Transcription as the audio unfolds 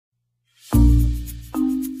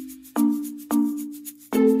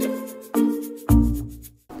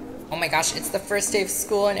gosh, it's the first day of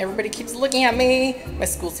school and everybody keeps looking at me. My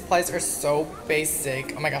school supplies are so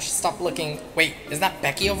basic. Oh my gosh, stop looking. Wait, is that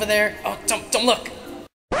Becky over there? Oh, don't look.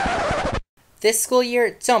 This school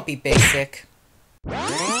year, don't be basic.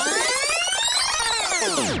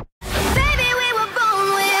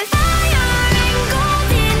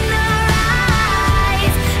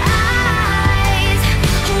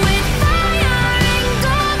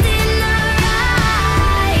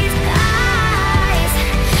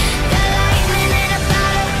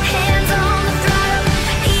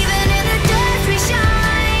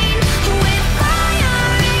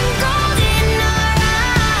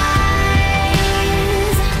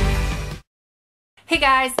 Hey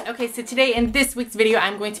guys, okay, so today in this week's video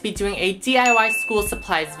I'm going to be doing a DIY school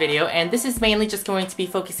supplies video, and this is mainly just going to be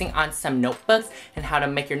focusing on some notebooks and how to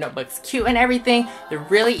make your notebooks cute and everything. They're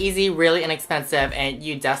really easy, really inexpensive, and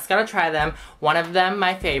you just gotta try them. One of them,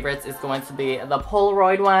 my favorites, is going to be the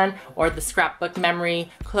Polaroid one or the scrapbook memory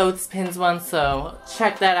clothespins one, so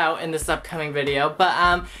check that out in this upcoming video.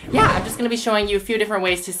 But yeah, I'm just gonna be showing you a few different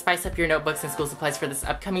ways to spice up your notebooks and school supplies for this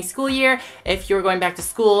upcoming school year. If you're going back to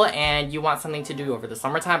school and you want something to do over the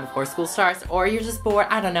summertime before school starts, or you're just bored,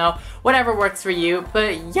 I don't know, whatever works for you.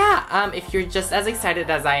 But yeah, if you're just as excited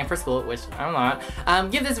as I am for school, which I'm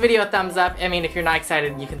not, give this video a thumbs up. I mean, if you're not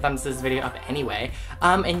excited, you can thumbs this video up anyway.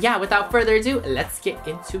 And yeah, without further ado, let's get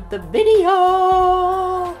into the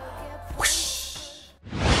video. Whoosh.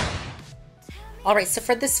 Alright, so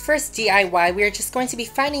for this first DIY, we are just going to be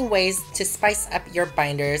finding ways to spice up your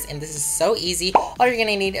binders, and this is so easy. All you're going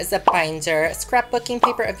to need is a binder, scrapbooking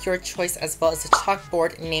paper of your choice, as well as a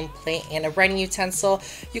chalkboard, nameplate, and a writing utensil.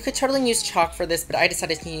 You could totally use chalk for this, but I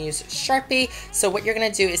decided to use Sharpie. So what you're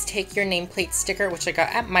going to do is take your nameplate sticker, which I got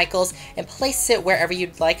at Michael's, and place it wherever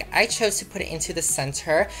you'd like. I chose to put it into the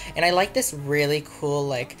center, and I like this really cool,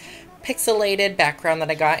 like, pixelated background that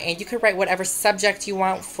I got, and you could write whatever subject you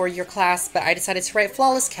want for your class, but I decided to write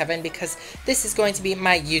FlawlessKevin because this is going to be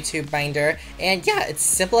my YouTube binder. And yeah, it's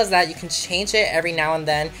simple as that. You can change it every now and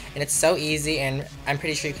then, and it's so easy, and I'm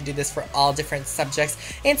pretty sure you can do this for all different subjects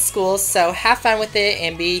in school. So have fun with it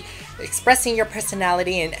and be expressing your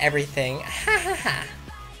personality and everything. Ha ha ha.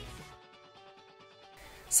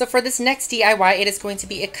 So for this next DIY, it is going to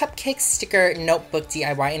be a cupcake sticker notebook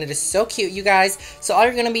DIY, and it is so cute, you guys. So all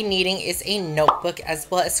you're going to be needing is a notebook, as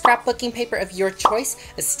well as scrapbooking paper of your choice,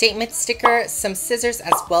 a statement sticker, some scissors,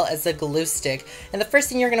 as well as a glue stick. And the first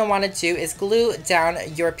thing you're going to want to do is glue down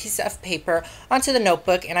your piece of paper onto the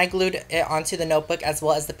notebook, and I glued it onto the notebook as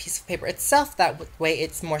well as the piece of paper itself. That way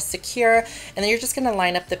it's more secure. And then you're just going to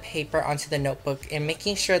line up the paper onto the notebook and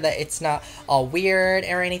making sure that it's not all weird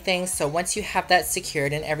or anything. So once you have that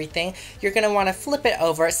secured and everything, you're going to want to flip it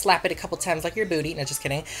over, slap it a couple times like your booty, no, just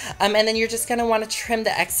kidding, and then you're just going to want to trim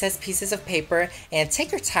the excess pieces of paper. And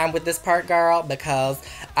take your time with this part, girl, because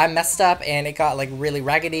I messed up and it got like really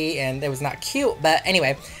raggedy and it was not cute. But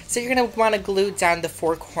anyway, so you're going to want to glue down the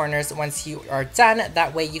four corners once you are done.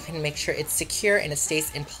 That way you can make sure it's secure and it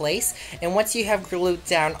stays in place. And once you have glued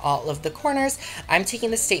down all of the corners, I'm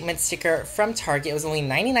taking the statement sticker from Target. It was only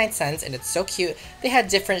 99 cents and it's so cute. They had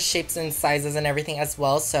different shapes and sizes and everything as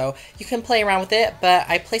well, so you can play around with it, but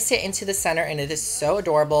I placed it into the center and it is so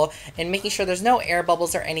adorable, and making sure there's no air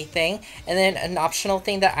bubbles or anything. And then an optional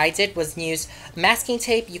thing that I did was use masking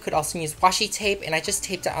tape. You could also use washi tape, and I just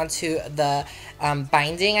taped it onto the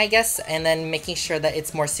binding, I guess, and then making sure that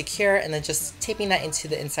it's more secure, and then just taping that into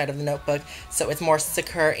the inside of the notebook so it's more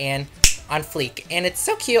secure and on fleek. And it's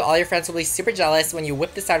so cute. All your friends will be super jealous when you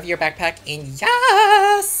whip this out of your backpack, and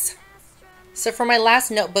yes! So for my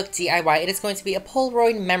last notebook DIY, it is going to be a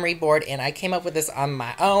Polaroid memory board, and I came up with this on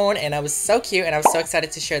my own, and I was so cute, and I was so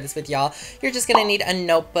excited to share this with y'all. You're just going to need a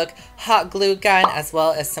notebook, hot glue gun, as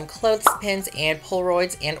well as some clothespins and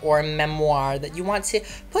Polaroids and or memoir that you want to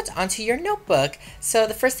put onto your notebook. So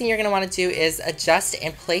the first thing you're going to want to do is adjust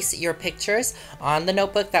and place your pictures on the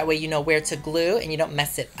notebook. That way you know where to glue and you don't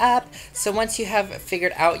mess it up. So once you have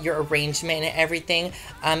figured out your arrangement and everything,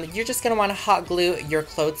 you're just going to want to hot glue your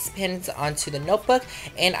clothespins onto the notebook.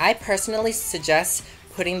 And I personally suggest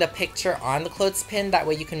putting the picture on the clothespin. That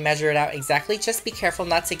way you can measure it out exactly. Just be careful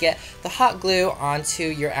not to get the hot glue onto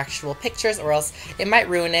your actual pictures, or else it might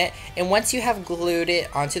ruin it. And once you have glued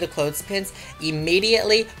it onto the clothespins,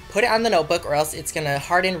 immediately put it on the notebook, or else it's gonna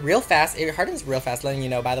harden real fast. It hardens real fast, letting you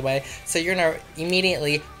know, by the way. So you're gonna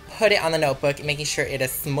immediately put it on the notebook, making sure it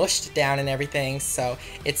is smushed down and everything so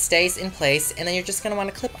it stays in place. And then you're just going to want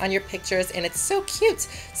to clip on your pictures, and it's so cute.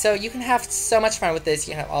 So you can have so much fun with this.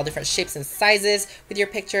 You can have all different shapes and sizes with your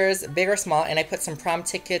pictures, big or small. And I put some prom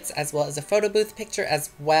tickets as well as a photo booth picture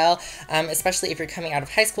as well, especially if you're coming out of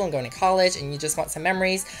high school and going to college and you just want some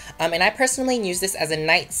memories. And I personally use this as a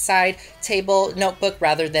night side table notebook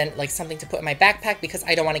rather than like something to put in my backpack because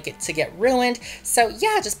I don't want it to get ruined. So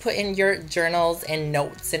yeah, just put in your journals and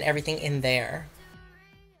notes and everything in there.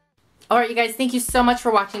 Alright you guys, thank you so much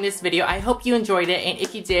for watching this video. I hope you enjoyed it, and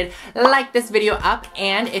if you did, like this video up,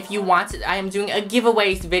 and if you want, I am doing a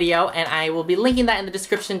giveaways video, and I will be linking that in the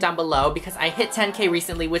description down below because I hit 10K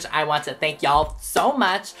recently, which I want to thank y'all so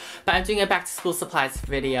much. But I'm doing a back to school supplies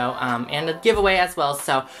video and a giveaway as well,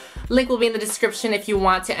 so link will be in the description if you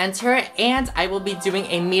want to enter. And I will be doing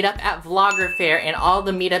a meetup at Vloggerfair, and all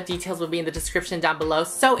the meetup details will be in the description down below.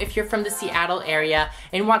 So if you're from the Seattle area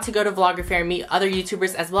and want to go to Vloggerfair and meet other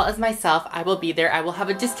YouTubers as well as myself, I will be there. I will have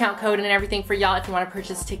a discount code and everything for y'all if you want to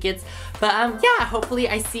purchase tickets. But yeah, hopefully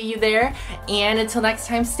I see you there. And until next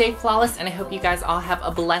time, stay flawless, and I hope you guys all have a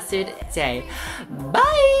blessed day.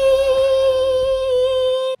 Bye!